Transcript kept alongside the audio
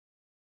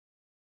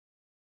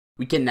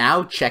We can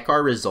now check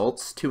our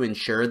results to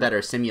ensure that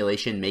our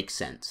simulation makes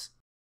sense.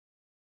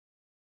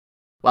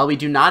 While we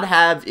do not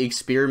have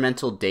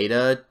experimental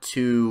data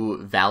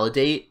to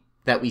validate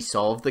that we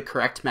solved the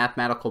correct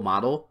mathematical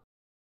model,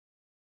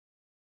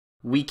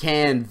 we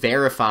can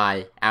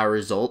verify our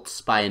results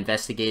by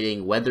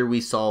investigating whether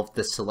we solved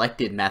the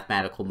selected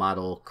mathematical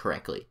model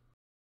correctly.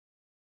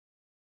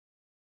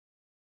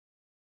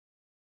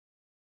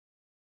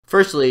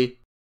 Firstly,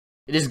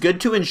 it is good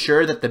to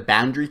ensure that the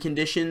boundary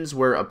conditions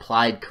were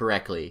applied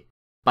correctly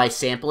by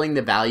sampling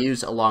the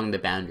values along the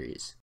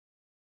boundaries.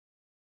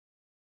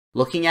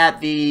 Looking at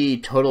the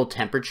total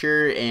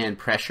temperature and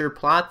pressure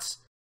plots,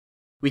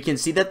 we can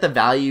see that the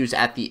values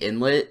at the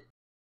inlet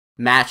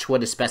match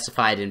what is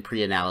specified in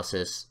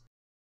pre-analysis.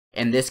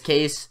 In this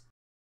case,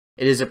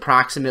 it is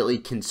approximately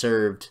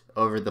conserved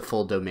over the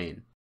full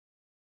domain.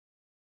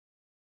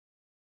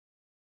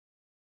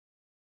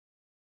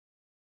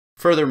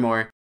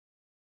 Furthermore,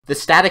 the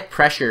static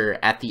pressure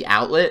at the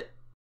outlet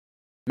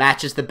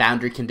matches the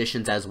boundary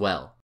conditions as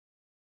well.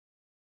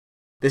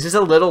 This is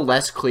a little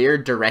less clear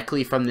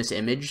directly from this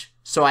image,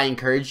 so I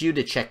encourage you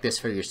to check this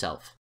for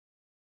yourself.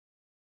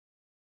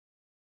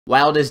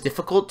 While it is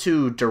difficult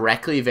to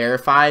directly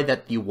verify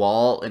that the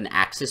wall and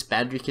axis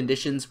boundary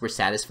conditions were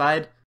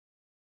satisfied,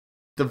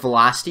 the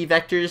velocity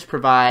vectors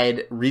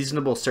provide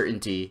reasonable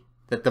certainty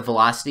that the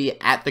velocity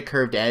at the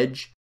curved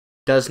edge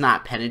does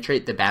not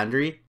penetrate the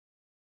boundary,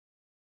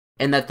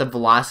 and that the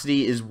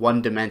velocity is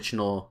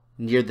one-dimensional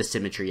near the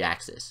symmetry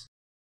axis.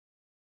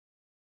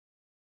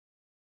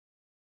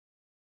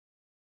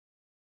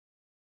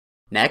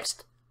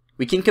 Next,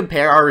 we can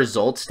compare our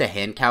results to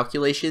hand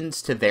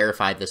calculations to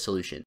verify the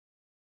solution.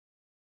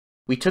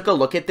 We took a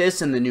look at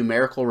this in the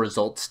numerical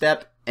results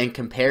step and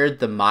compared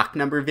the Mach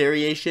number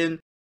variation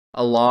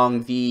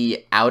along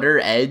the outer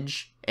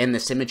edge and the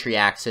symmetry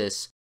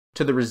axis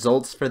to the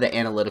results for the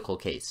analytical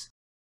case.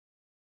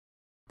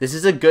 This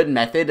is a good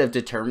method of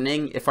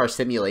determining if our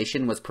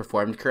simulation was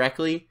performed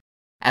correctly,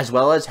 as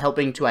well as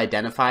helping to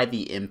identify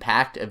the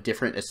impact of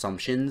different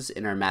assumptions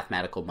in our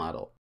mathematical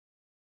model.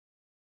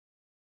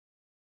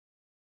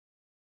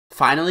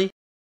 Finally,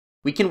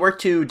 we can work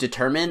to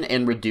determine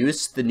and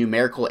reduce the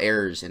numerical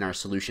errors in our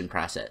solution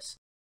process.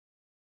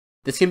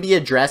 This can be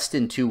addressed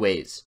in two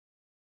ways.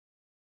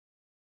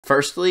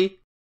 Firstly,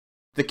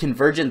 the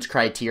convergence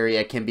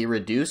criteria can be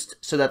reduced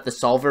so that the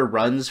solver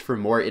runs for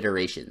more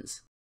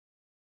iterations.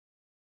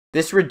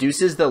 This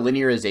reduces the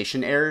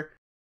linearization error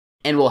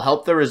and will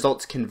help the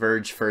results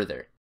converge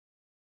further.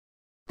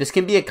 This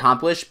can be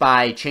accomplished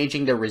by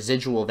changing the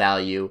residual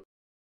value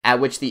at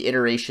which the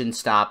iterations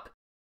stop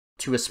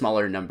to a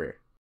smaller number.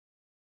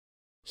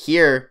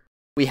 Here,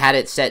 we had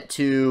it set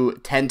to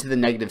 10 to the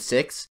negative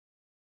 6,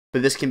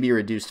 but this can be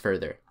reduced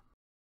further.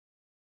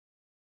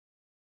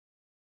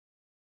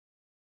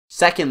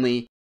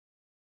 Secondly,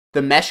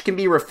 the mesh can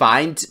be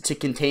refined to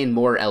contain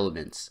more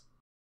elements.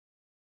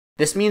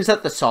 This means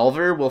that the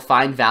solver will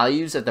find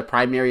values of the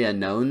primary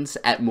unknowns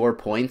at more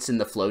points in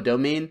the flow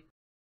domain,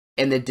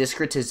 and the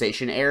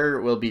discretization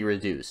error will be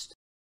reduced.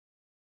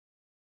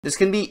 This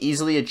can be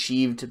easily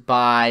achieved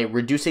by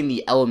reducing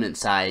the element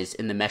size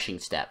in the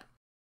meshing step.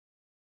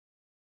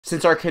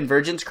 Since our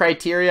convergence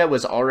criteria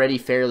was already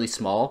fairly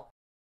small,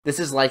 this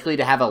is likely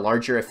to have a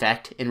larger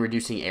effect in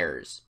reducing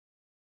errors.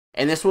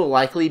 And this will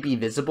likely be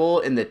visible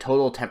in the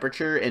total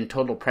temperature and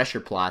total pressure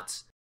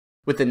plots,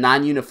 with the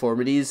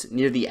non-uniformities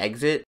near the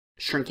exit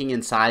shrinking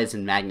in size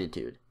and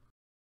magnitude.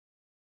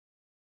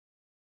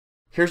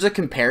 Here's a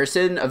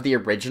comparison of the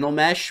original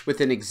mesh with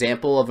an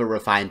example of a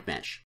refined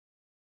mesh.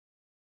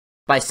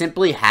 By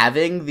simply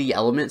halving the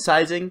element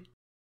sizing,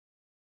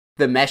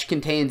 the mesh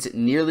contains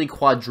nearly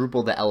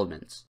quadruple the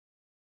elements.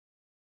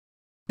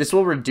 This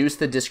will reduce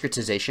the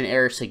discretization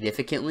error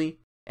significantly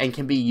and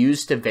can be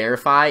used to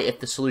verify if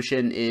the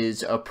solution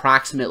is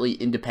approximately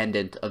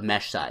independent of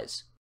mesh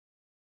size.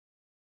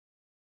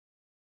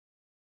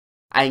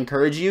 I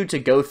encourage you to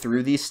go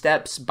through these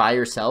steps by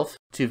yourself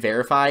to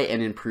verify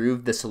and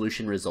improve the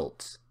solution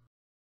results.